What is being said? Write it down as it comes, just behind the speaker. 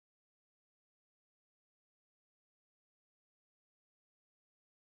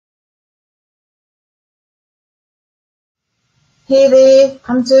Hey Ray,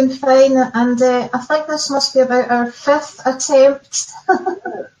 I'm doing fine, and I think this must be about our 5th attempt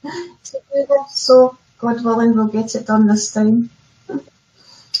to do this, so God willing we'll get it done this time.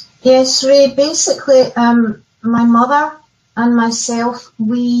 Yes, Ray, basically my mother and myself,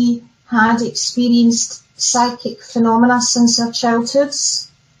 we had experienced psychic phenomena since our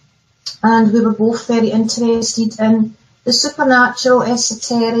childhoods, and we were both very interested in the supernatural,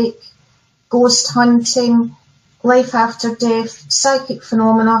 esoteric, ghost hunting, life after death, psychic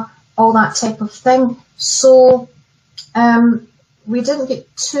phenomena, all that type of thing. So we didn't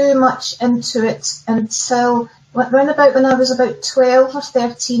get too much into it until round about when I was about 12 or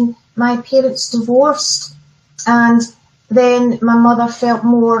 13, my parents divorced, and then my mother felt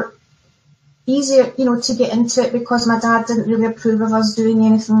more easier, to get into it because my dad didn't really approve of us doing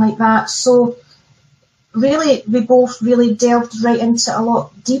anything like that. So really, we both really delved right into it a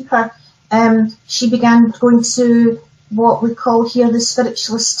lot deeper. She began going to what we call here the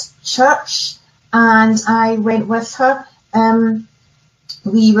Spiritualist Church, and I went with her.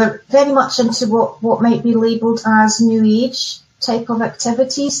 We were very much into what might be labelled as New Age type of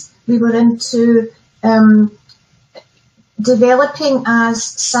activities. We were into developing as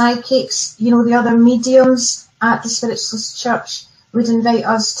psychics. The other mediums at the Spiritualist Church would invite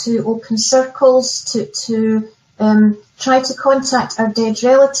us to open circles, to try to contact our dead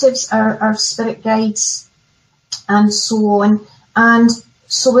relatives, our spirit guides, and so on. And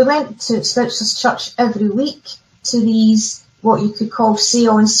so we went to Spiritualist Church every week to these, what you could call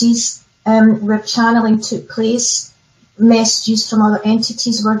seances, where channeling took place, messages from other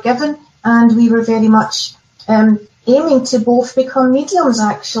entities were given, and we were very much aiming to both become mediums,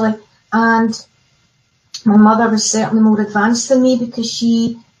 actually. And my mother was certainly more advanced than me because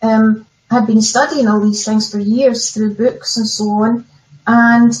she had been studying all these things for years through books and so on,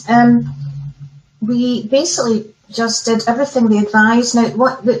 and we basically just did everything they advised. Now,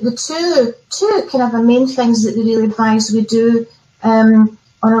 what the two kind of the main things that they really advised we do on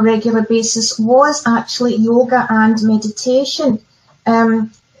a regular basis was actually yoga and meditation. The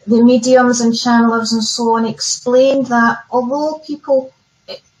mediums and channelers and so on explained that although people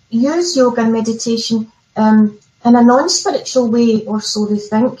use yoga and meditation in a non-spiritual way, or so they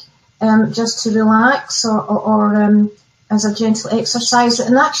think, just to relax or as a gentle exercise,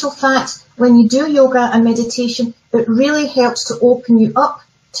 in actual fact, when you do yoga and meditation, it really helps to open you up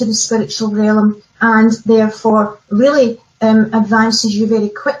to the spiritual realm, and therefore really advances you very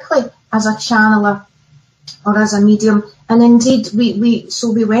quickly as a channeler or as a medium. And indeed, we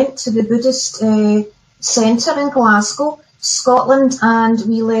went to the Buddhist centre in Glasgow, Scotland, and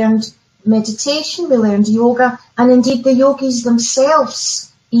we learned meditation, we learned yoga, and indeed the yogis themselves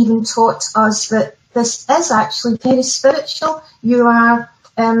even taught us that this is actually very spiritual. You are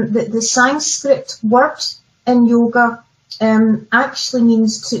the Sanskrit word in yoga actually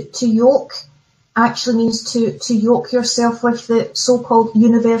means to yoke, actually means to yoke yourself with the so-called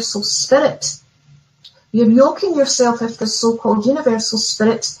universal spirit. You're yoking yourself with the so-called universal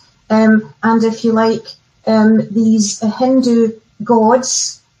spirit, and if you like, these Hindu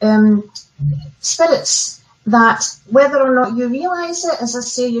gods, spirits, that whether or not you realise it, as I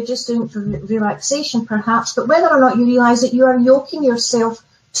say, you're just doing it for relaxation perhaps, but whether or not you realise it, you are yoking yourself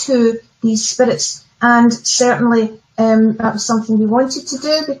to these spirits. And certainly that was something we wanted to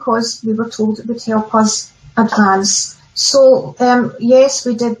do because we were told it would help us advance. So yes,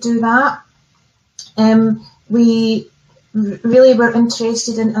 we did do that. We really were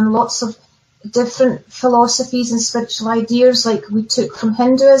interested in lots of different philosophies and spiritual ideas, like we took from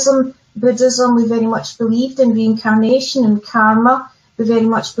Hinduism, Buddhism. We very much believed in reincarnation and karma. We very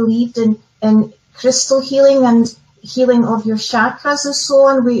much believed in crystal healing and healing of your chakras and so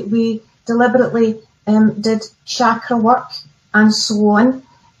on. We deliberately did chakra work and so on.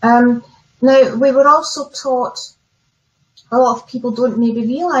 Now, we were also taught, a lot of people don't maybe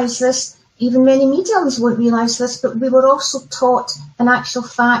realise this, even many mediums won't realise this, but we were also taught, in actual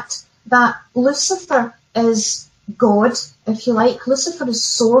fact, that Lucifer is God, if you like. Lucifer is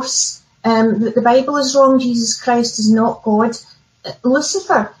source. The Bible is wrong. Jesus Christ is not God.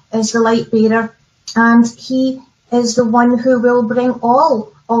 Lucifer is the light bearer, and he is the one who will bring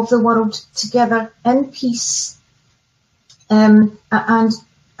all of the world together in peace, and a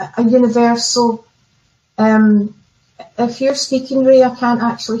universal. If you're speaking, Ray, I can't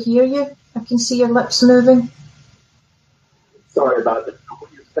actually hear you. I can see your lips moving. Sorry about that.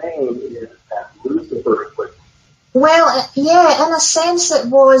 What you're saying is that Lucifer is what? Well, yeah, in a sense it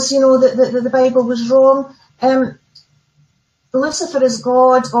was, that the Bible was wrong. Lucifer is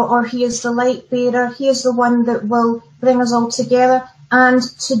God, or he is the light bearer. He is the one that will bring us all together. And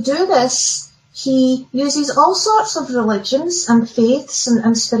to do this, he uses all sorts of religions and faiths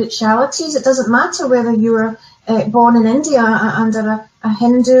and spiritualities. It doesn't matter whether you were born in India under a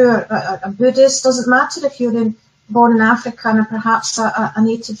Hindu or a Buddhist. Doesn't matter if you're born in Africa and perhaps a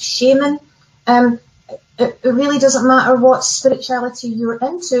native shaman. It really doesn't matter what spirituality you're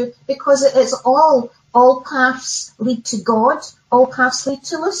into, because it's all paths lead to God, all paths lead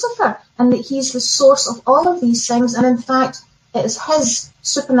to Lucifer, and that he's the source of all of these things. And in fact, it is his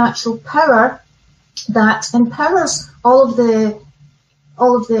supernatural power that empowers all of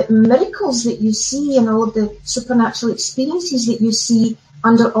the miracles that you see and all of the supernatural experiences that you see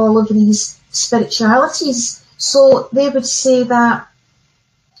under all of these spiritualities. So they would say that,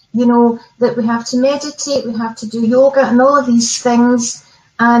 that we have to meditate, we have to do yoga and all of these things.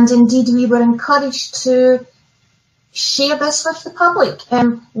 And indeed, we were encouraged to share this with the public.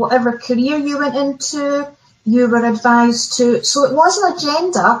 Whatever career you went into, you were advised to. So it was an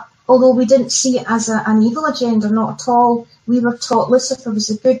agenda, although we didn't see it as an evil agenda, not at all. We were taught Lucifer was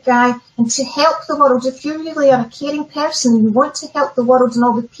a good guy, and to help the world. If you really are a caring person and you want to help the world and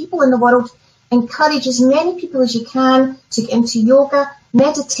all the people in the world, encourage as many people as you can to get into yoga,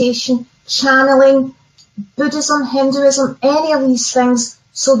 meditation, channeling, Buddhism, Hinduism, any of these things,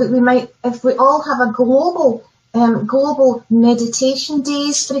 so that we might, if we all have a global meditation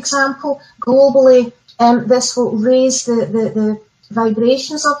days, for example, globally, this will raise the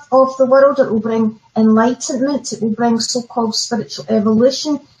vibrations of the world. It will bring enlightenment. It will bring so-called spiritual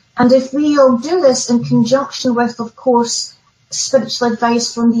evolution. And if we all do this in conjunction with, of course, spiritual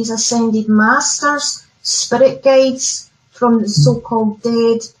advice from these ascended masters, spirit guides from the so-called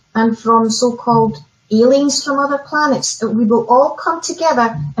dead, and from so-called aliens from other planets, we will all come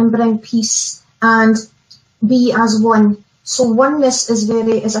together and bring peace and be as one. So oneness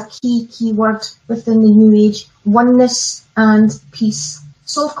is a key word within the New Age. Oneness and peace.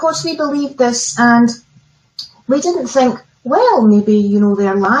 So of course we believed this, and we didn't think, well, maybe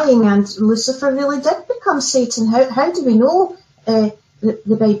they're lying and Lucifer really did become Satan. How do we know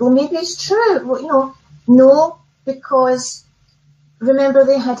the Bible? Maybe it's true. Well, no, because remember,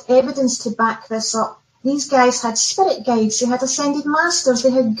 they had evidence to back this up. These guys had spirit guides, they had ascended masters, they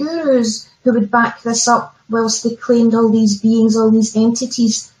had gurus who would back this up, whilst they claimed all these beings, all these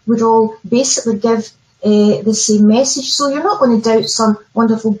entities would all basically give the same message. So you're not going to doubt some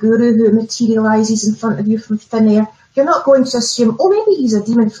wonderful guru who materializes in front of you from thin air. You're not going to assume, oh, maybe he's a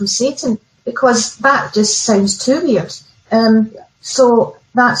demon from Satan, because that just sounds too weird. So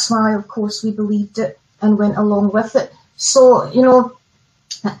that's why, of course, we believed it and went along with it. So,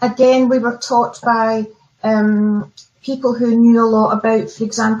 again, we were taught by people who knew a lot about, for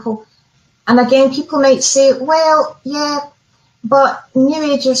example, and again, people might say, well, yeah, but New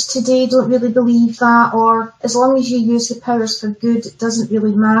Agers today don't really believe that, or as long as you use the powers for good, it doesn't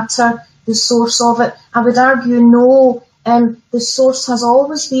really matter, the source of it. I would argue, no, the source has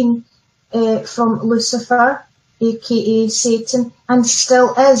always been from Lucifer, aka Satan, and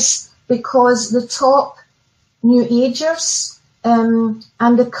still is, because the top New Agers and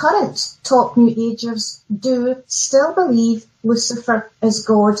the current top New Agers do still believe Lucifer is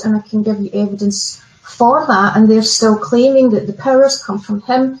God, and I can give you evidence for that, and they're still claiming that the powers come from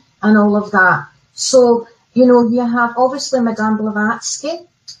him and all of that. So, you have obviously Madame Blavatsky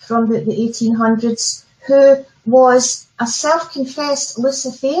from the 1800s, who was a self-confessed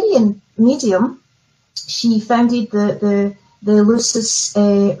Luciferian medium. She founded the Lucis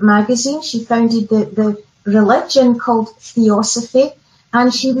magazine. She founded the religion called Theosophy,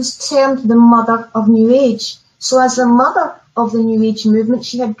 and she was termed the mother of New Age. So as the mother of the New Age movement,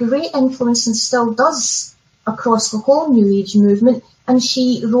 she had great influence and still does across the whole New Age movement. And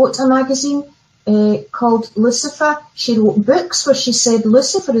she wrote a magazine called Lucifer. She wrote books where she said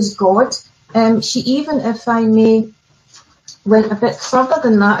Lucifer is God. She even, if I may, went a bit further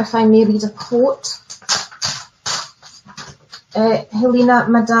than that, if I may read a quote. Helena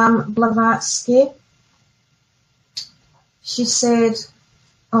Madame Blavatsky, she said,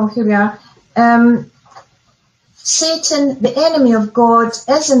 oh, here we are, Satan, the enemy of God,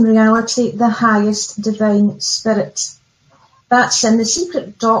 is in reality the highest divine spirit. That's in The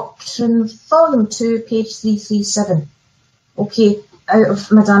Secret Doctrine, Volume 2, page 337. Okay, out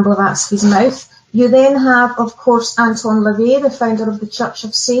of Madame Blavatsky's mouth. You then have, of course, Anton LaVey, the founder of the Church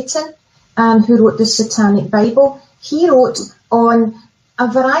of Satan, and who wrote the Satanic Bible. He wrote on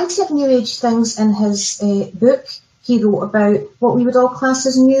a variety of New Age things in his book. He wrote about what we would all class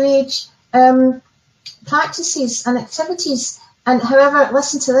as New Age practices and activities. And however,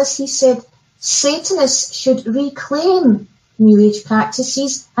 listen to this, he said, Satanists should reclaim New Age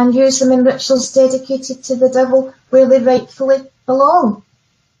practices and use them in rituals dedicated to the devil where they rightfully belong.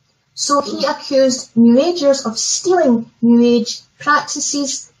 So he accused New Agers of stealing New Age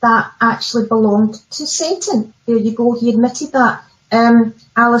practices that actually belonged to Satan. There you go, he admitted that.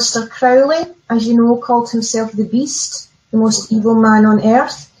 Aleister Crowley, as you know, called himself the Beast, the most evil man on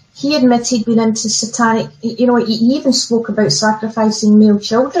earth. He admitted being into satanic, he even spoke about sacrificing male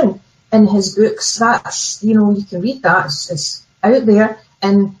children in his books. That's, you can read that, it's out there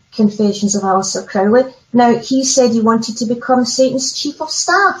in Confessions of Aleister Crowley. Now, he said he wanted to become Satan's chief of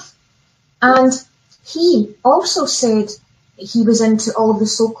staff. And he also said he was into all of the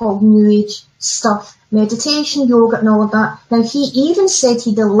so-called New Age stuff, meditation, yoga and all of that. Now, he even said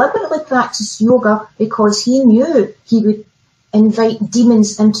he deliberately practiced yoga because he knew he would invite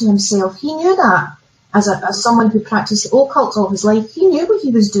demons into himself. He knew that. As someone who practiced the occult all his life, he knew what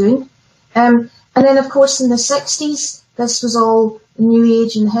he was doing. And then, of course, in the 60s, this was all New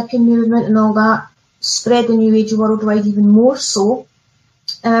Age and the hippie movement and all that, spread the New Age worldwide even more so.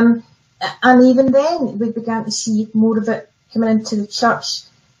 And even then, we began to see more of it coming into the church.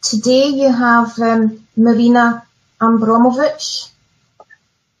 Today, you have Marina Abramovich,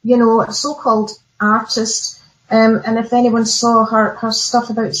 a so-called artist. And if anyone saw her stuff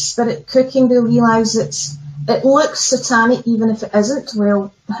about spirit cooking, they'll realise it looks satanic, even if it isn't.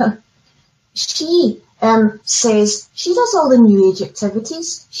 Well, she says she does all the New Age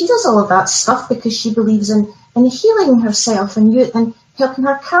activities. She does all of that stuff because she believes in healing herself and helping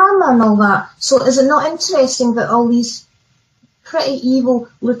her karma and all that. So is it not interesting that all these pretty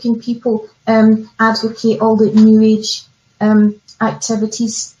evil-looking people advocate all the New Age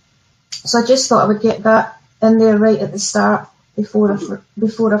activities? So I just thought I would get that in there right at the start before I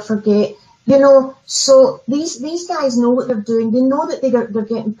forget. So these guys know what they're doing. They know that they're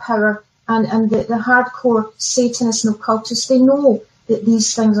getting power, and the hardcore Satanists and occultists, they know that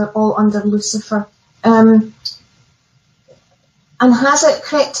these things are all under Lucifer. And has it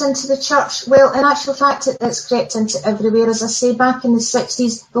crept into the church? Well, in actual fact, it's crept into everywhere. As I say, back in the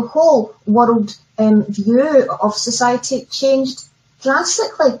 60s, the whole world view of society changed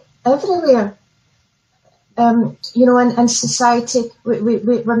drastically everywhere. In society,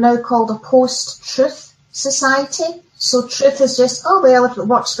 we're now called a post-truth society. So truth is just, oh, well, if it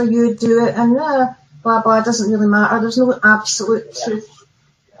works for you, do it, and blah, blah, it doesn't really matter. There's no absolute truth.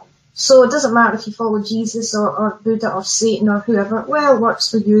 So it doesn't matter if you follow Jesus or Buddha or Satan or whoever. Well, it works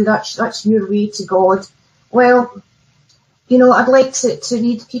for you. That's your way to God. Well, I'd like to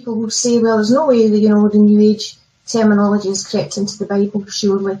read people who say, well, there's no way that, the New Age terminology has crept into the Bible,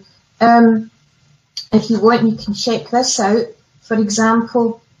 surely. If you want, you can check this out. For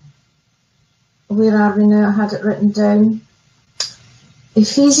example, where are we now? I had it written down.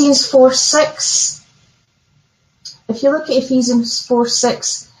 Ephesians 4:6. If you look at Ephesians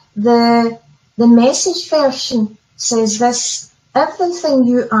 4:6, the Message version says this: everything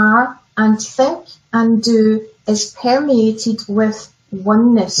you are and think and do is permeated with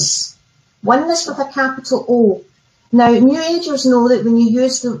oneness. Oneness with a capital O. Now, New Agers know that when you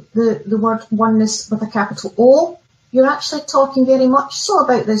use the word oneness with a capital O, you're actually talking very much so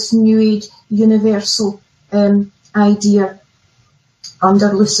about this New Age universal idea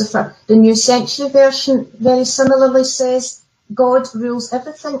under Lucifer. The New Century version very similarly says God rules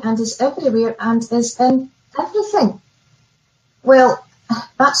everything and is everywhere and is in everything. Well,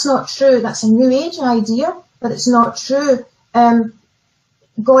 that's not true. That's a New Age idea, but it's not true.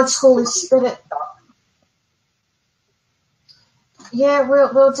 God's Holy Spirit... Yeah,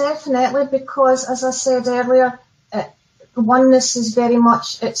 well, definitely, because as I said earlier, oneness is very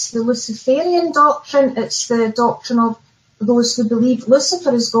much, it's the Luciferian doctrine, it's the doctrine of those who believe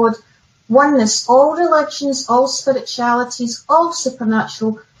Lucifer is God. Oneness, all religions, all spiritualities, all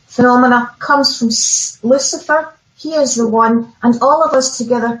supernatural phenomena comes from Lucifer. He is the one, and all of us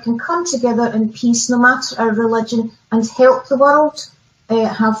together can come together in peace, no matter our religion, and help the world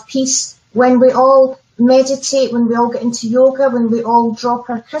have peace. When we all meditate, when we all get into yoga, when we all drop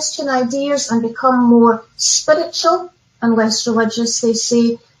our Christian ideas and become more spiritual and less religious, they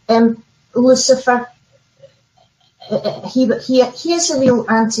say Lucifer, he is a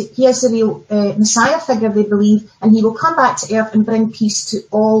real Messiah figure, they believe, and he will come back to earth and bring peace to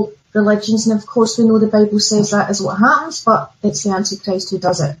all religions. And of course, we know the Bible says that is what happens, but it's the Antichrist who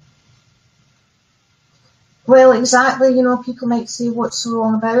does it. Well, exactly. People might say, what's so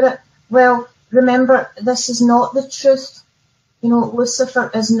wrong about it? Well, remember, this is not the truth. Lucifer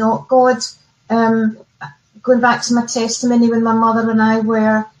is not God. Going back to my testimony when my mother and I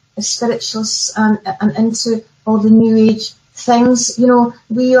were spiritualists and into all the New Age things,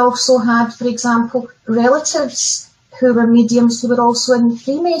 we also had, for example, relatives who were mediums who were also in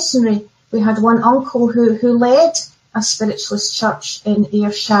Freemasonry. We had one uncle who led a spiritualist church in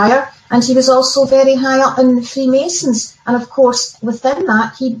Ayrshire, and he was also very high up in the Freemasons. And of course, within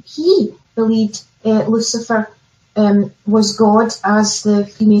that, he believed Lucifer was God, as the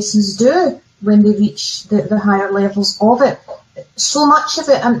Freemasons do when they reach the higher levels of it. So much of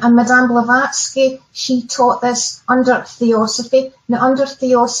it, and Madame Blavatsky, she taught this under Theosophy. Now, under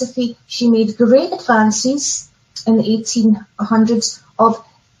Theosophy, she made great advances in the 1800s of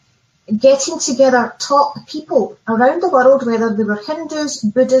getting together top people around the world, whether they were Hindus,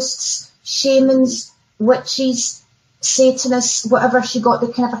 Buddhists, shamans, witches, Satanists, whatever. She got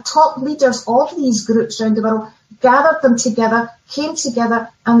the kind of top leaders of these groups around the world, gathered them together, came together,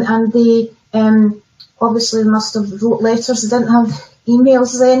 and they obviously must have wrote letters. They didn't have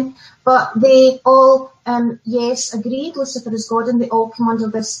emails then, but they all, yes, agreed Lucifer is God, and they all come under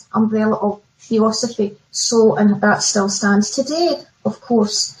this umbrella of Theosophy. So, and that still stands today, of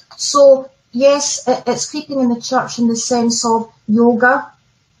course. So, yes, it's creeping in the church in the sense of yoga,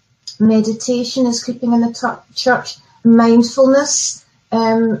 meditation is creeping in the church, mindfulness.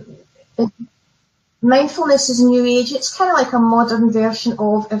 Mindfulness is New Age. It's kind of like a modern version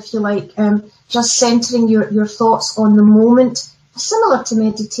of, if you like, just centering your thoughts on the moment, similar to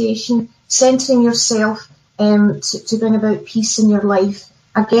meditation, centering yourself to bring about peace in your life.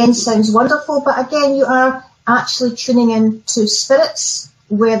 Again, sounds wonderful, but again, you are actually tuning in to spirits,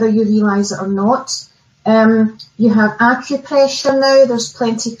 whether you realise it or not. You have acupressure now. There's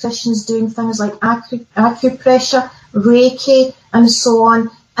plenty of Christians doing things like acupressure, Reiki, and so on.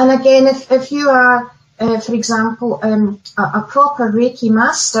 And again, if you are, for example, a proper Reiki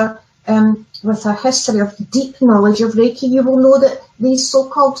master with a history of deep knowledge of Reiki, you will know that these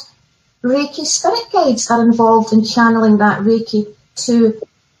so-called Reiki spirit guides are involved in channeling that Reiki to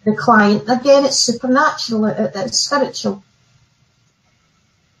the client. Again, it's supernatural, it's spiritual.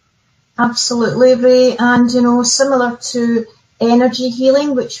 Absolutely, Ray. And, similar to energy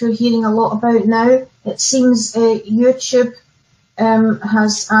healing, which we're hearing a lot about now, it seems YouTube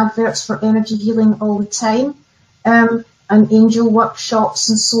has adverts for energy healing all the time, and angel workshops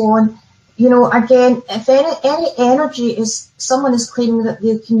and so on. Again, if any energy someone is claiming that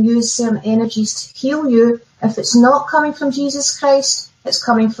they can use certain energies to heal you, if it's not coming from Jesus Christ, it's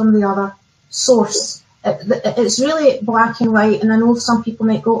coming from the other source. It's really black and white, and I know some people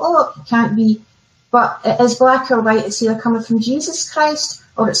might go, oh, it can't be, but it is black or white. It's either coming from Jesus Christ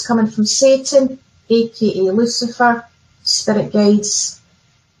or it's coming from Satan, aka Lucifer, spirit guides,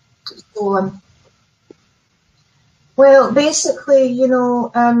 so on. Well, basically,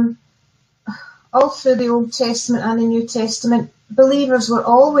 all through the Old Testament and the New Testament, believers were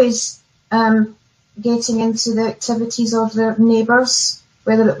always getting into the activities of their neighbours,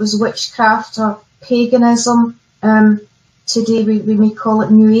 whether it was witchcraft or paganism. Today we may call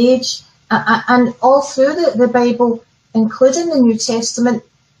it New Age. And all through the Bible, including the New Testament,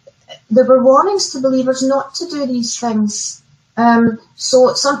 there were warnings to believers not to do these things.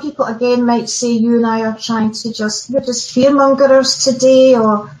 So some people again might say you and I are trying to we're just fearmongers today,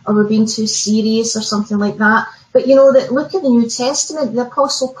 or we're being too serious or something like that. But that look at the New Testament, the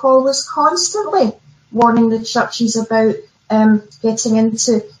Apostle Paul was constantly warning the churches about getting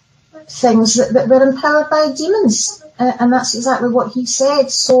into things that were empowered by demons. And that's exactly what he said.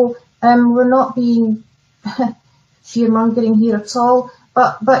 So we're not being fear-mongering here at all.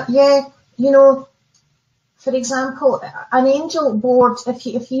 But yeah, for example, an angel board, if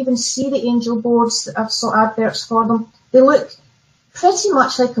you even see the angel boards that I've saw adverts for them, they look pretty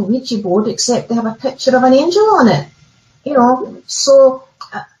much like a Ouija board, except they have a picture of an angel on it. So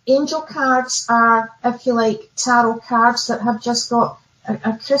angel cards are, if you like, tarot cards that have just got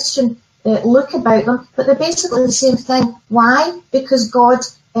a Christian look about them, but they're basically the same thing. Why? Because God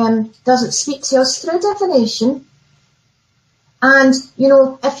doesn't speak to us through divination. And,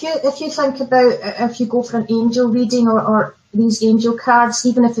 if you think about, if you go for an angel reading or these angel cards,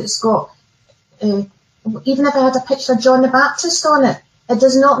 even if it's got, even if it had a picture of John the Baptist on it, it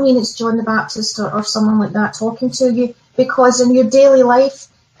does not mean it's John the Baptist or someone like that talking to you, because in your daily life,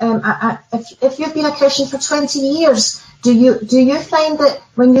 if you've been a Christian for 20 years, do you find that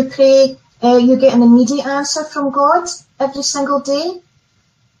when you pray, you get an immediate answer from God every single day?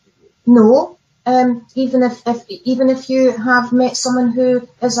 No. Even if you have met someone who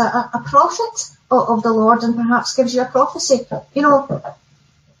is a prophet of the Lord and perhaps gives you a prophecy,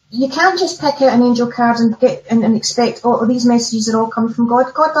 you can't just pick out an angel card and expect, these messages are all coming from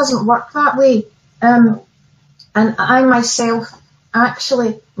God. God doesn't work that way. And I myself,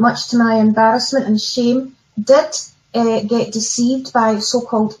 actually, much to my embarrassment and shame, did get deceived by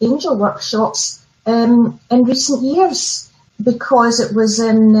so-called angel workshops in recent years, because it was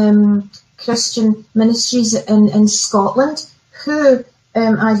in Christian ministries in Scotland who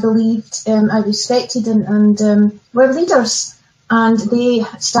I believed, I respected and were leaders. And they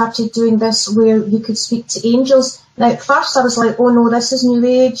started doing this where you could speak to angels. Now, at first I was like, oh no, this is New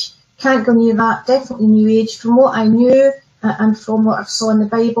Age. Can't go near that. Definitely New Age. From what I knew and from what I saw in the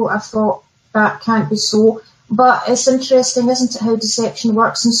Bible, I thought that can't be so. But it's interesting, isn't it, how deception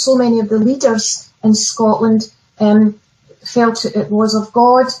works? And so many of the leaders in Scotland felt it was of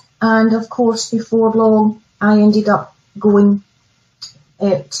God. And of course, before long, I ended up going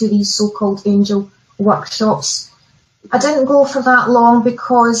to these so-called angel workshops. I didn't go for that long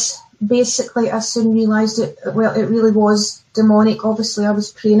because basically I soon realised it really was demonic. Obviously, I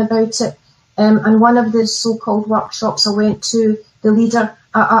was praying about it. And one of the so-called workshops I went to, the leader,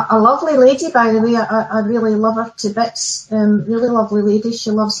 a lovely lady, by the way, I really love her to bits, really lovely lady,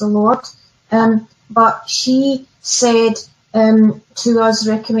 she loves the Lord. But she said to us,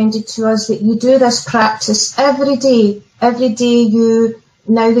 recommended to us, that you do this practice every day you,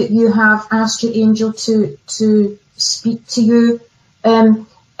 now that you have asked your angel to speak to you,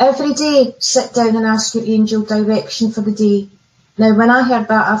 every day sit down and ask your angel direction for the day. Now, when I heard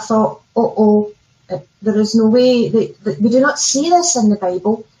that, I thought, there is no way that we do not see this in the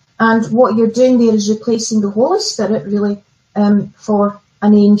Bible, and what you're doing there is replacing the Holy Spirit really for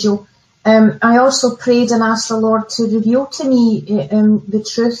an angel. I also prayed and asked the Lord to reveal to me the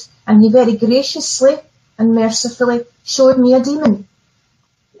truth, and he very graciously and mercifully showed me a demon.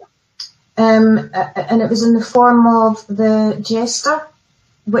 And it was in the form of the Jester,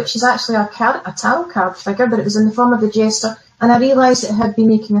 which is actually a tarot card figure, but it was in the form of the Jester, and I realised it had been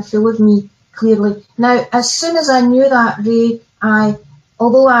making a fool of me, clearly. Now, as soon as I knew that, Ray,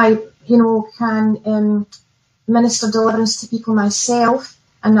 although I can minister deliverance to people myself,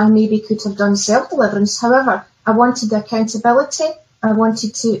 and I maybe could have done self-deliverance, however, I wanted accountability. I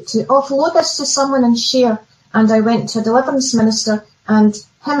wanted to offload this to someone and share, and I went to a deliverance minister, and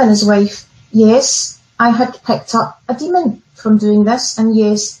him and his wife, yes, I had picked up a demon from doing this, and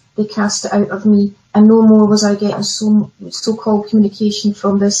yes, they cast it out of me, and no more was I getting so-called communication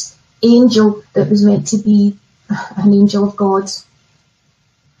from this angel that was meant to be an angel of God.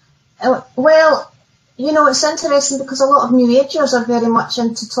 Well, it's interesting because a lot of New Agers are very much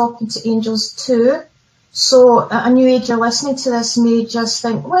into talking to angels too. So a New Ager listening to this may just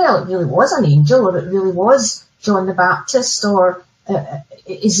think, well, it really was an angel, or it really was John the Baptist, or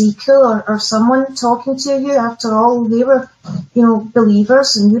Ezekiel, or someone talking to you. After all, they were,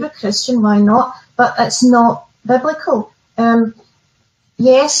 believers, and you're a Christian, why not? But it's not biblical.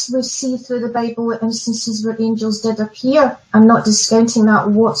 Yes, we see through the Bible instances where angels did appear. I'm not discounting that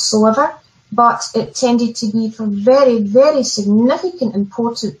whatsoever, but it tended to be for very, very significant,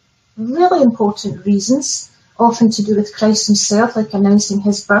 really important reasons, often to do with Christ himself, like announcing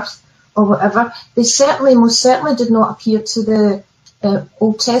his birth or whatever. They most certainly did not appear to the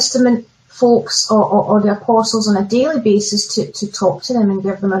Old Testament folks or the apostles on a daily basis to talk to them and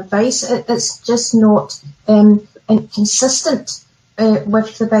give them advice. It's just not consistent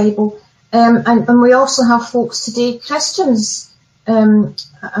with the Bible. And we also have folks today, Christians, I'm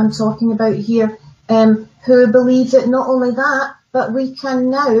talking about here, who believe that not only that, but we can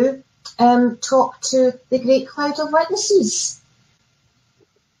now talk to the great cloud of witnesses.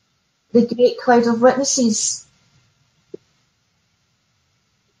 The great cloud of witnesses.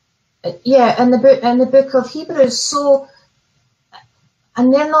 In the book of Hebrews. So,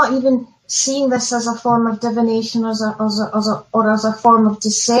 and they're not even seeing this as a form of divination or as a form of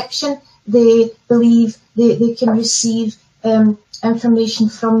deception. They believe they can receive information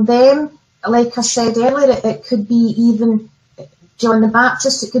from them. Like I said earlier, it could be even John the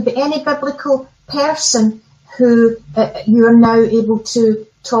Baptist. It could be any biblical person who you are now able to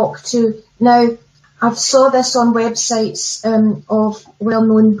talk to. Now, I've saw this on websites of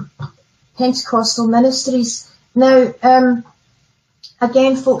well-known Pentecostal ministries. Now,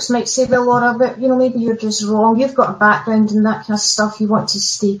 again, folks might say, well, Laura, but maybe you're just wrong. You've got a background in that kind of stuff. You want to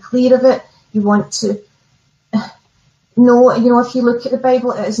stay clear of it. You want to know, if you look at the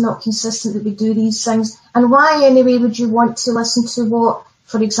Bible, it is not consistent that we do these things. And why, anyway, would you want to listen to what,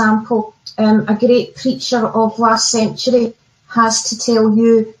 for example, a great preacher of last century has to tell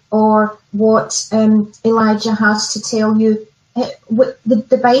you, or what Elijah has to tell you?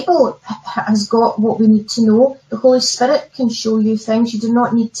 The Bible has got what we need to know. The Holy Spirit can show you things. You do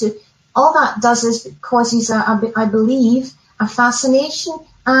not need to. All that does is causes, I believe, a fascination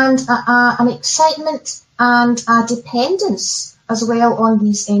and an excitement and a dependence as well on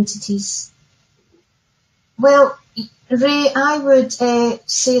these entities. Well, Ray, I would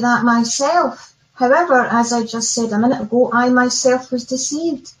say that myself. However, as I just said a minute ago, I myself was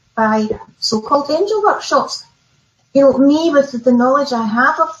deceived. by so-called angel workshops. You know, me with the knowledge I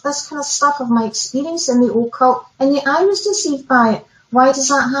have of this kind of stuff, of my experience in the occult, and yet I was deceived by it. Why does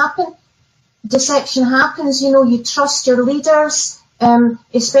that happen? Deception happens, you know, you trust your leaders,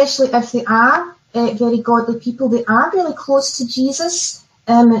 especially if they are very godly people. They are really close to Jesus,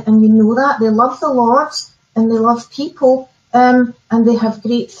 and you know that. They love the Lord, and they love people, and they have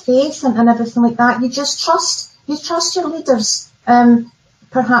great faith and everything like that. You trust your leaders,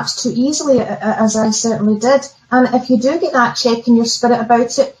 perhaps too easily, as I certainly did. And if you do get that check in your spirit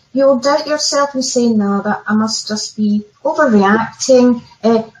about it, you'll doubt yourself and say, no, that I must just be overreacting.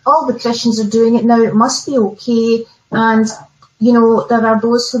 All the Christians are doing it now. It must be okay. And, you know, there are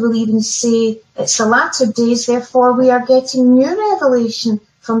those who believe and say it's the latter days, therefore we are getting new revelation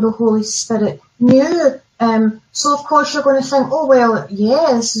from the Holy Spirit. New. So, of course, you're going to think, oh, well,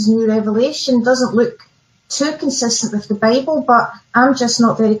 yeah, this is new revelation. Doesn't look too consistent with the Bible, but I'm just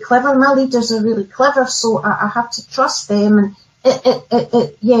not very clever. My leaders are really clever, so I have to trust them.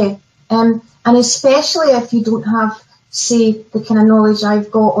 And and especially if you don't have, say, the kind of knowledge I've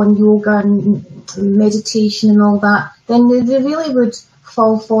got on yoga and meditation and all that, then they really would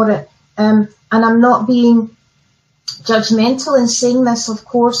fall for it. And I'm not being judgmental in saying this, of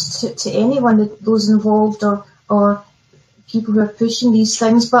course, to anyone, those involved or people who are pushing these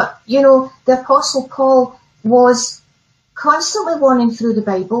things. But, you know, the Apostle Paul was constantly warning through the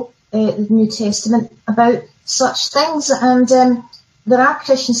Bible, the New Testament, about such things. And there are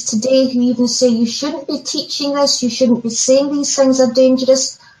Christians today who even say you shouldn't be teaching this, you shouldn't be saying these things are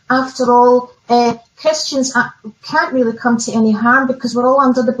dangerous. After all, Christians can't really come to any harm because we're all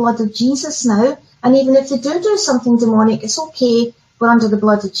under the blood of Jesus now. And even if they do something demonic, it's okay, we're under the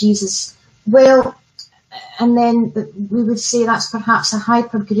blood of Jesus. Well, and then we would say that's perhaps a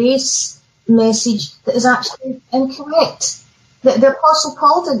hyper grace message that is actually incorrect. The Apostle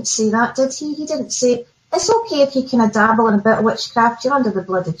Paul didn't say that, did he? He didn't say, it's okay if you kind of dabble in a bit of witchcraft, you're under the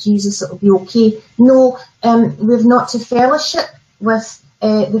blood of Jesus, it'll be okay. No, we've not to fellowship with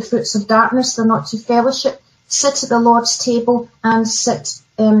the fruits of darkness, they're not to fellowship. Sit at the Lord's table and sit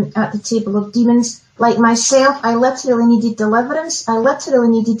at the table of demons. Like myself, I literally needed deliverance. I literally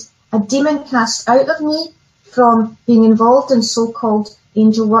needed a demon cast out of me from being involved in so-called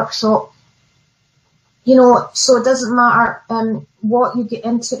angel workshop. You know, so it doesn't matter what you get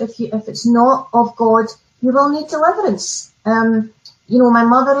into. If it's not of God, you will need deliverance. You know, my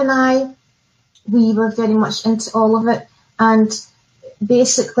mother and I, we were very much into all of it, and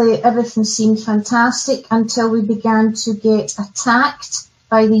basically everything seemed fantastic until we began to get attacked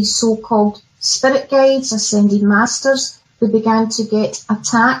by these so-called spirit guides, ascended masters. We began to get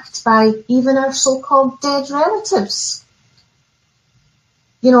attacked by even our so-called dead relatives.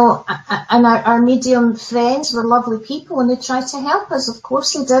 You know, and our medium friends were lovely people and they tried to help us, of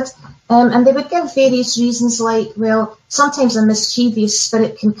course they did. And they would give various reasons like, well, sometimes a mischievous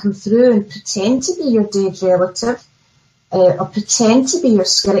spirit can come through and pretend to be your dead relative, or pretend to be your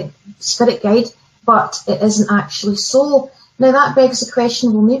spirit guide, but it isn't actually so. Now that begs the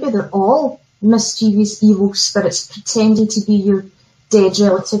question, well, maybe they're all mischievous, evil spirits pretending to be your dead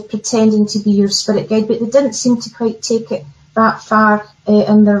relative, pretending to be your spirit guide, but they didn't seem to quite take it that far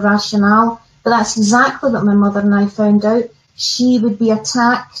in their rationale. But that's exactly what my mother and I found out. She would be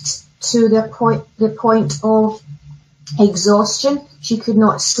attacked to the point of exhaustion. She could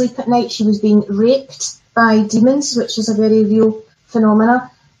not sleep at night. She was being raped by demons, which is a very real phenomena.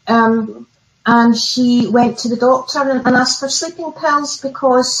 And she went to the doctor and asked for sleeping pills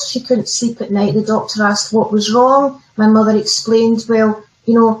because she couldn't sleep at night. The doctor asked what was wrong. My mother explained, well,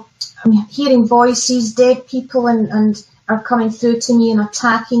 you know, I'm hearing voices, dead people and are coming through to me and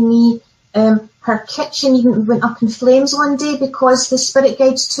attacking me. Her kitchen even went up in flames one day because the spirit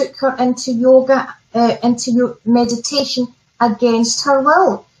guides took her into yoga, into meditation against her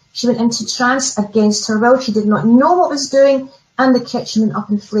will. She went into trance against her will. She did not know what was doing, and the kitchen went up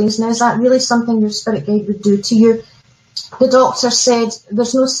in flames. Now, is that really something your spirit guide would do to you? The doctor said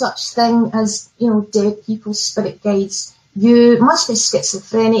there's no such thing as, you know, dead people's spirit guides. You must be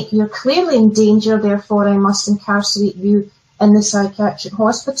schizophrenic. You're clearly in danger. Therefore, I must incarcerate you in the psychiatric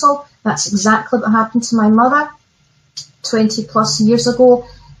hospital. That's exactly what happened to my mother 20 plus years ago.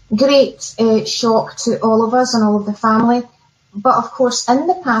 Great shock to all of us and all of the family. But of course, in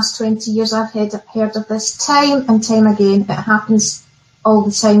the past 20 years, I've heard of this time and time again. It happens all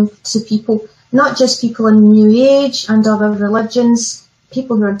the time to people, not just people in New Age and other religions,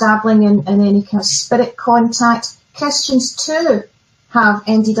 people who are dabbling in any kind of spirit contact. Christians too have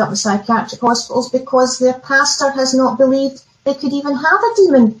ended up in psychiatric hospitals because their pastor has not believed they could even have a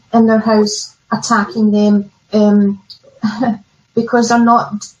demon in their house attacking them. because they're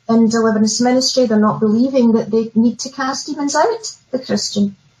not in deliverance ministry, they're not believing that they need to cast demons out, the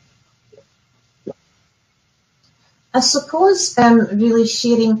Christian. I suppose really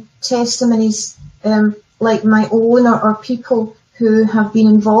sharing testimonies like my own, or people who have been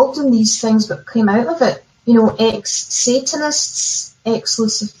involved in these things but came out of it, you know, ex-Satanists,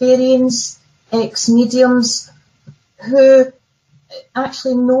 ex-Luciferians, ex-mediums, who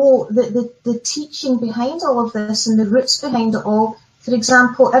actually know the teaching behind all of this and the roots behind it all. For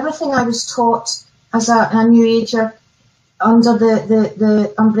example, everything I was taught as a New Ager under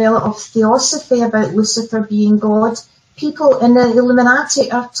the umbrella of Theosophy about Lucifer being God, people in the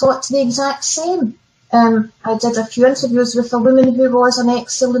Illuminati are taught the exact same. I did a few interviews with a woman who was an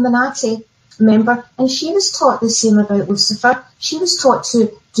ex-Illuminati member, and she was taught the same about Lucifer. She was taught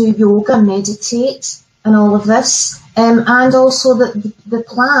to do yoga, meditate, and all of this. And also the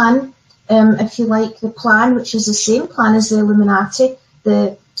plan, if you like, the plan, which is the same plan as the Illuminati,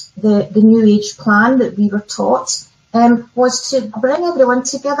 the New Age plan that we were taught, was to bring everyone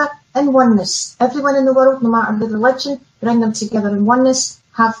together in oneness. Everyone in the world, no matter the religion, bring them together in oneness,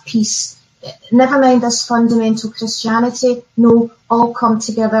 have peace. Never mind this fundamental Christianity. No, all come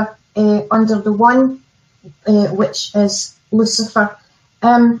together under the one, which is Lucifer.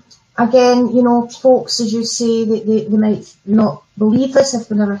 Again, you know, folks, as you say, they might not believe this if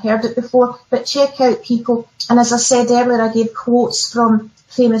they've never heard it before, but check out people. And as I said earlier, I gave quotes from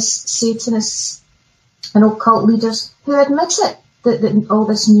famous Satanists and occult leaders who admit it, that all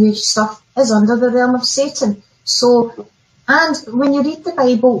this New Age stuff is under the realm of Satan. So, and when you read the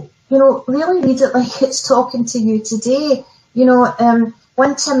Bible, you know, really read it like it's talking to you today. You know,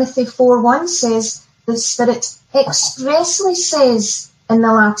 1 Timothy 4:1 says, the Spirit expressly says, in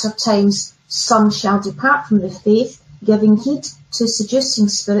the latter times, some shall depart from the faith, giving heed to seducing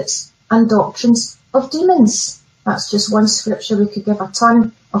spirits and doctrines of demons. That's just one scripture. We could give a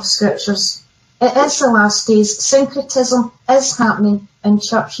ton of scriptures. It is the last days. Syncretism is happening in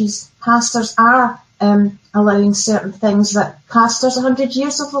churches. Pastors are allowing certain things that pastors 100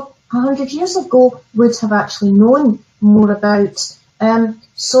 years ago would have actually known more about.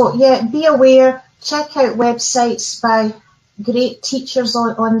 So yeah, be aware. Check out websites by great teachers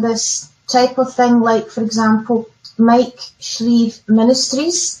on this type of thing, like, for example, Mike Shreve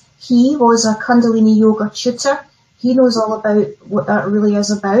Ministries. He was a Kundalini yoga tutor. He knows all about what that really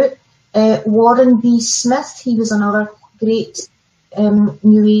is about. Warren B. Smith, he was another great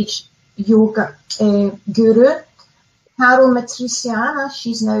New Age yoga guru. Carol Matriciana,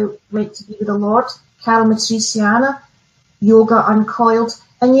 she's now went to be with the Lord. Carol Matriciana, Yoga Uncoiled.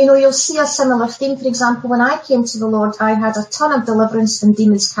 And you know, you'll see a similar theme. For example, when I came to the Lord, I had a ton of deliverance and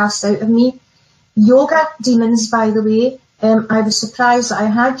demons cast out of me. Yoga demons, by the way. I was surprised that I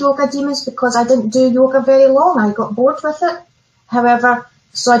had yoga demons because I didn't do yoga very long. I got bored with it. However,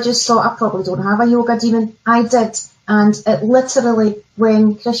 so I just thought I probably don't have a yoga demon. I did. And it literally,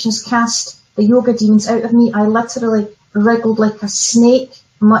 when Christians cast the yoga demons out of me, I literally wriggled like a snake,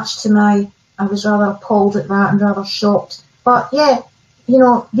 much to I was rather appalled at that and rather shocked. But yeah, you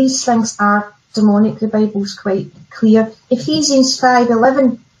know, these things are demonic. The Bible's quite clear. Ephesians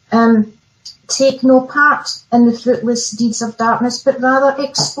 5:11, take no part in the fruitless deeds of darkness, but rather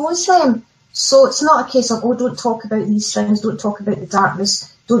expose them. So it's not a case of, oh, don't talk about these things, don't talk about the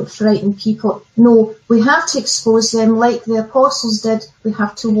darkness, don't frighten people. No, we have to expose them like the apostles did. We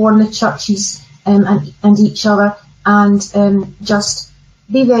have to warn the churches and each other, and just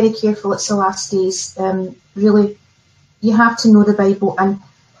be very careful. It's the last days. Really, you have to know the Bible and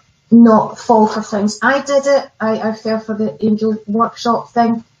not fall for things. I did it. I fell for the angel workshop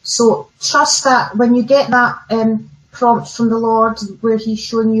thing. So trust that when you get that prompt from the Lord where he's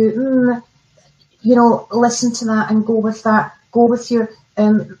showing you, you know, listen to that and go with that. Go with your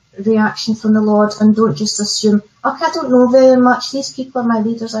reaction from the Lord, and don't just assume, okay, I don't know very much. These people are my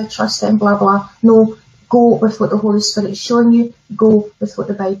leaders. I trust them, blah, blah. No, go with what the Holy Spirit is showing you. Go with what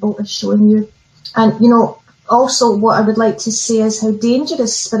the Bible is showing you. And, you know, also what I would like to say is how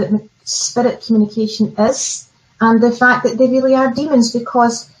dangerous spirit communication is, and the fact that they really are demons,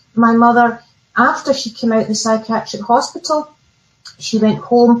 because my mother, after she came out of the psychiatric hospital, she went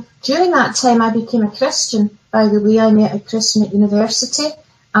home. During that time, I became a Christian. By the way, I met a Christian at university,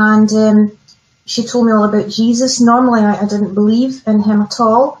 and she told me all about Jesus. Normally, I didn't believe in him at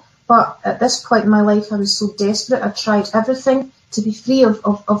all, but at this point in my life, I was so desperate. I tried everything to be free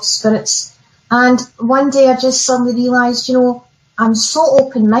of spirits. And one day, I just suddenly realised, you know, I'm so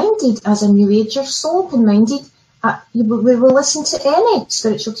open-minded as a New Ager, so open-minded. We will listen to any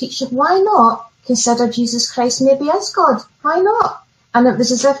spiritual teaching. Why not consider Jesus Christ maybe as God? Why not? And it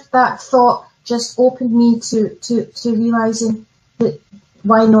was as if that thought just opened me to realising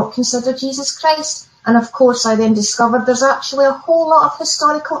why not consider Jesus Christ? And of course I then discovered there's actually a whole lot of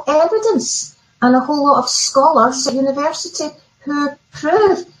historical evidence and a whole lot of scholars at university who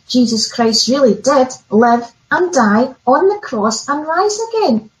prove Jesus Christ really did live and die on the cross and rise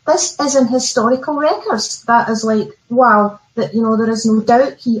again. This is in historical records. That is like, wow, that, you know, there is no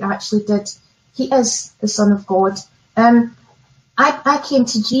doubt he actually did. He is the Son of God. I came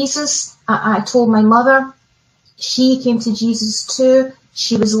to Jesus. I told my mother. She came to Jesus too.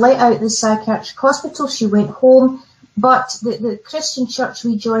 She was let out of the psychiatric hospital. She went home. But the Christian church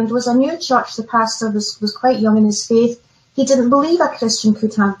we joined was a new church. The pastor was quite young in his faith. He didn't believe a Christian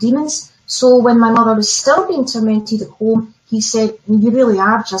could have demons. So when my mother was still being tormented at home, he said, you really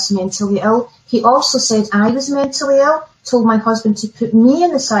are just mentally ill. He also said I was mentally ill, told my husband to put me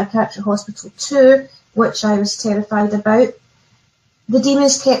in the psychiatric hospital too, which I was terrified about. The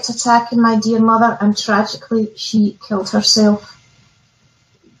demons kept attacking my dear mother, and tragically she killed herself.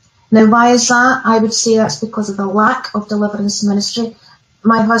 Now, why is that? I would say that's because of the lack of deliverance ministry.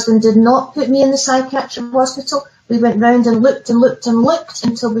 My husband did not put me in the psychiatric hospital. We went round and looked and looked and looked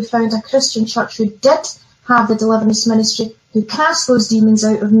until we found a Christian church who did have the deliverance ministry, who cast those demons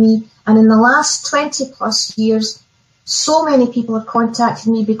out of me. And in the last 20 plus years, so many people have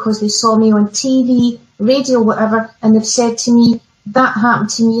contacted me because they saw me on TV, radio, whatever, and they've said to me, that happened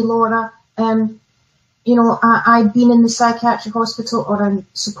to me, Laura. You know, I've been in the psychiatric hospital, or I'm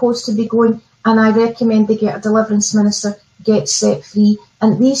supposed to be going, and I recommend they get a deliverance minister, get set free.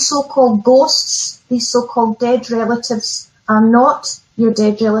 And these so-called ghosts, these so-called dead relatives, are not your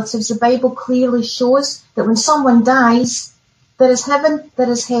dead relatives. The Bible clearly shows that when someone dies, there is heaven, there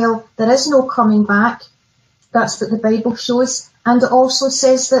is hell, there is no coming back. That's what the Bible shows. And it also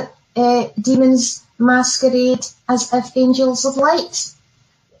says that demons masquerade as if angels of light.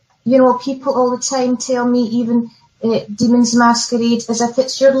 You know, people all the time tell me even demons masquerade as if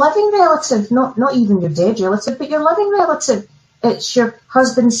it's your living relative, not even your dead relative, but your living relative. It's your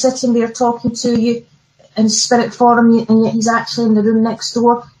husband sitting there talking to you in spirit form, and yet he's actually in the room next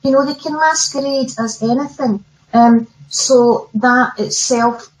door. You know, they can masquerade as anything. So that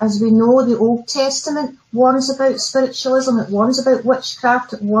itself, as we know, the Old Testament warns about spiritualism, it warns about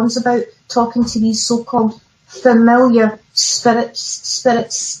witchcraft, it warns about talking to these so-called familiar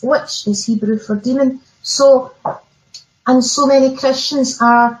spirits, which is Hebrew for demon. So, and so many Christians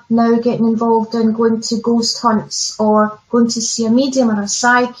are now getting involved in going to ghost hunts or going to see a medium or a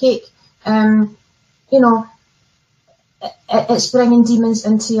psychic. You know, it's bringing demons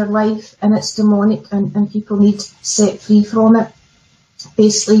into your life, and it's demonic, and people need set free from it.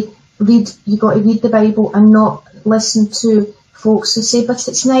 Basically, you got to read the Bible and not listen to folks who say, but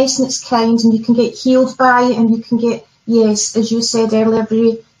it's nice and it's kind and you can get healed by it, and you can get, yes, as you said earlier,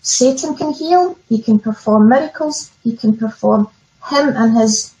 Satan can heal, he can perform miracles, he can perform, him and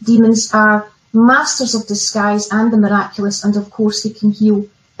his demons are masters of disguise and the miraculous, and of course they can heal.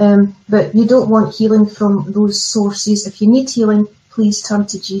 But you don't want healing from those sources. If you need healing, please turn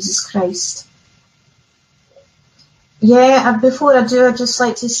to Jesus Christ. Yeah, before I do, I'd just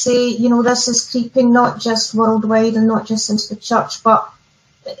like to say, you know, this is creeping not just worldwide and not just into the church, but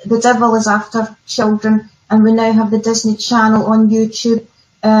the devil is after children. And we now have the Disney Channel on YouTube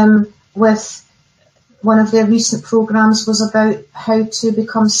with one of their recent programs was about how to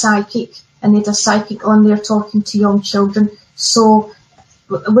become psychic. And they had a psychic on there talking to young children. So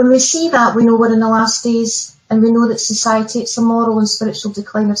when we see that, we know we're in the last days, and we know that society, it's a moral and spiritual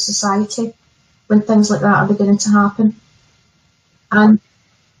decline of society when things like that are beginning to happen. And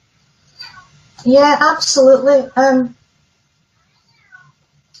yeah, absolutely.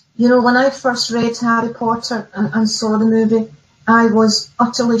 You know, when I first read Harry Potter and saw the movie, I was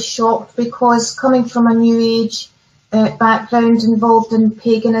utterly shocked, because coming from a New Age background involved in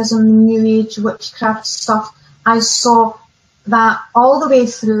paganism, New Age, witchcraft stuff, I saw that all the way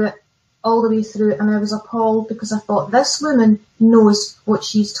through, and I was appalled, because I thought, this woman knows what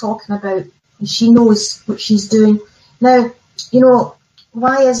she's talking about, and she knows what she's doing. Now, you know,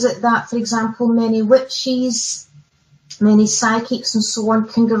 why is it that, for example, many witches, many psychics and so on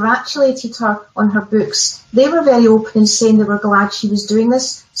congratulated her on her books? They were very open in saying they were glad she was doing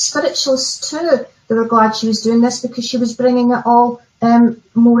this. Spiritualists too, they were glad she was doing this, because she was bringing it all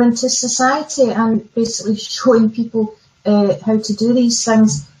more into society and basically showing people how to do these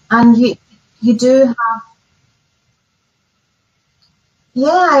things. And you do have,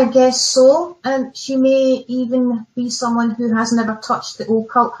 yeah, I guess so. And she may even be someone who has never touched the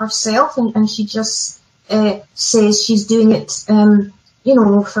occult herself, and she just says she's doing it, you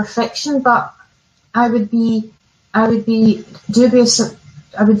know, for fiction. But I would be dubious.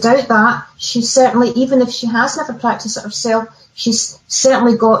 I would doubt that. She certainly, even if she has never practiced it herself, she's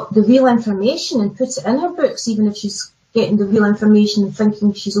certainly got the real information and put it in her books, even if she's getting the real information and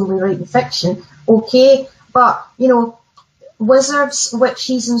thinking she's only writing fiction. Okay, but, you know, wizards,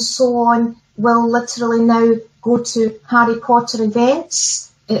 witches and so on will literally now go to Harry Potter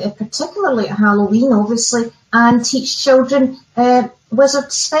events, particularly at Halloween, obviously, and teach children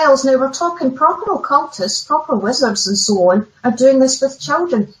wizard spells. Now, we're talking proper occultists, proper wizards and so on are doing this with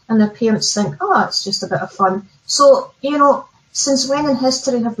children, and their parents think, oh, it's just a bit of fun. So, you know, since when in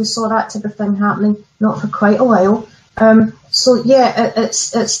history have we saw that type of thing happening? Not for quite a while. So, yeah,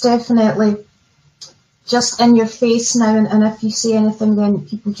 it's definitely just in your face now, and if you say anything, then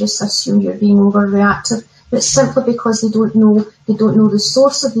people just assume you're being overreactive. But simply because they don't know the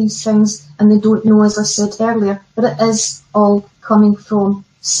source of these things, and they don't know, as I said earlier, that it is all coming from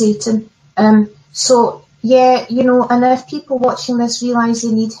Satan. So, yeah, you know, and if people watching this realise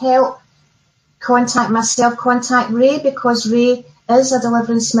they need help, contact myself, contact Ray, because Ray is a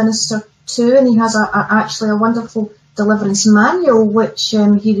deliverance minister too, and he has actually a wonderful deliverance manual, which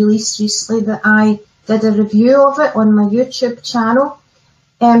he released recently, that I did a review of it on my YouTube channel.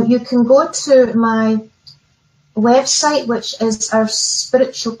 You can go to my website, which is our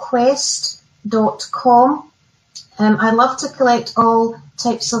spiritualquest.com. I love to collect all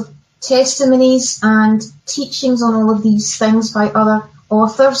types of testimonies and teachings on all of these things by other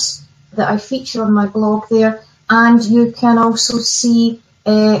authors that I feature on my blog there. And you can also see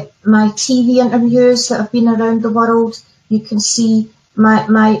my TV interviews that have been around the world. You can see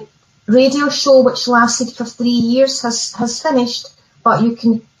my radio show, which lasted for 3 years, has finished, but you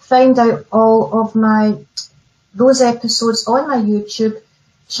can find out all of those episodes on my YouTube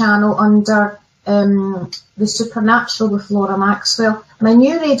channel under The Supernatural with Laura Maxwell. My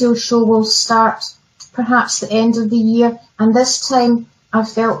new radio show will start perhaps the end of the year, and this time I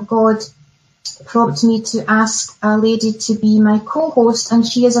felt God prompt me to ask a lady to be my co-host, and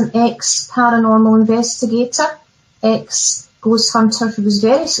she is an ex-paranormal investigator, ex-ghost hunter who was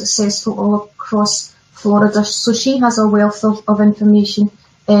very successful all across Florida, so she has a wealth of information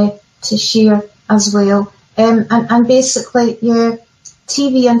to share as well. And basically, yeah,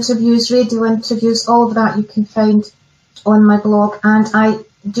 TV interviews, radio interviews, all of that you can find on my blog. And I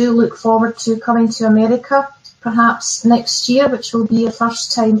do look forward to coming to America, perhaps next year, which will be a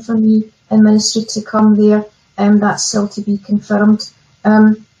first time for me in ministry to come there. That's still to be confirmed.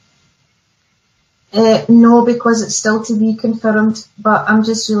 No, because it's still to be confirmed, but I'm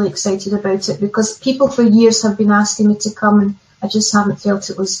just really excited about it, because people for years have been asking me to come, and I just haven't felt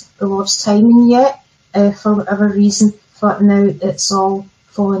it was the Lord's timing yet. For whatever reason, but now it's all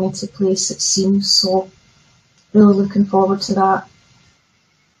falling into place, it seems, so really looking forward to that.